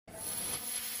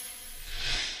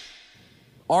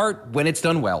Art, when it's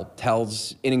done well,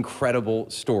 tells an incredible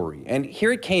story. And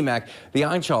here at KMAC, the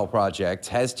Anchal project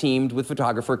has teamed with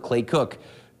photographer Clay Cook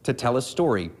to tell a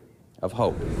story of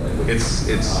hope.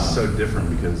 It's so different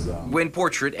because when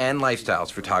portrait and lifestyles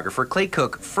photographer Clay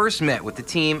Cook first met with the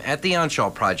team at the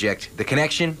Anchal project, the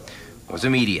connection was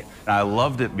immediate. I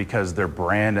loved it because their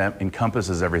brand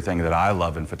encompasses everything that I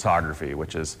love in photography,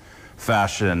 which is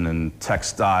fashion and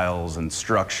textiles and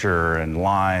structure and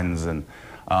lines, and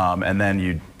then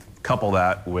you couple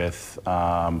that with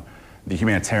the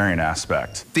humanitarian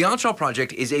aspect. The Anchal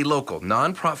Project is a local,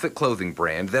 nonprofit clothing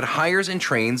brand that hires and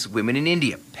trains women in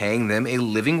India, paying them a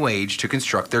living wage to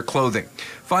construct their clothing.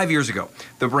 5 years ago,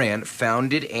 the brand,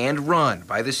 founded and run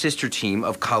by the sister team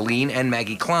of Colleen and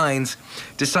Maggie Kleins,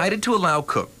 decided to allow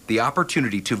Cook the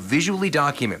opportunity to visually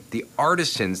document the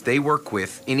artisans they work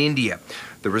with in India.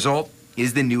 The result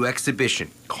is the new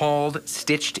exhibition called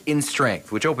Stitched in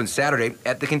Strength, which opens Saturday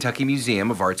at the Kentucky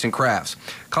Museum of Arts and Crafts.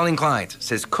 Colleen Kleins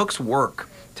says Cook's work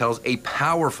tells a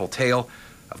powerful tale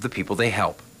of the people they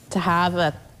help. To have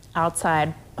an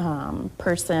outside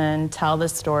person tell the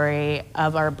story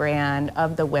of our brand,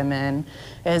 of the women,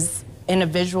 is in a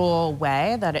visual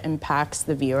way that it impacts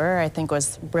the viewer, I think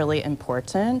was really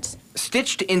important.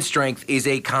 Stitched in Strength is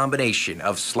a combination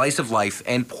of slice of life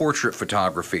and portrait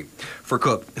photography. For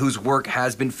Cook, whose work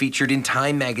has been featured in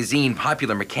Time magazine,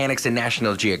 Popular Mechanics, and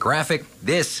National Geographic,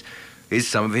 this is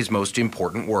some of his most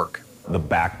important work. The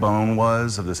backbone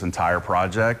of this entire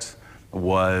project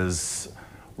was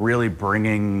really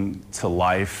bringing to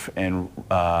life and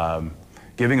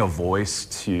giving a voice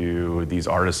to these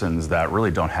artisans that really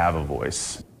don't have a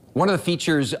voice. One of the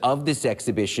features of this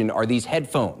exhibition are these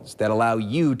headphones that allow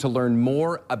you to learn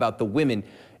more about the women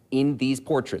in these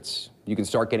portraits. You can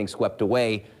start getting swept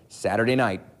away Saturday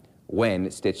night when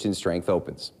Stitched in Strength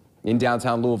opens. In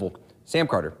downtown Louisville, Sam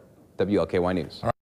Carter, WLKY News.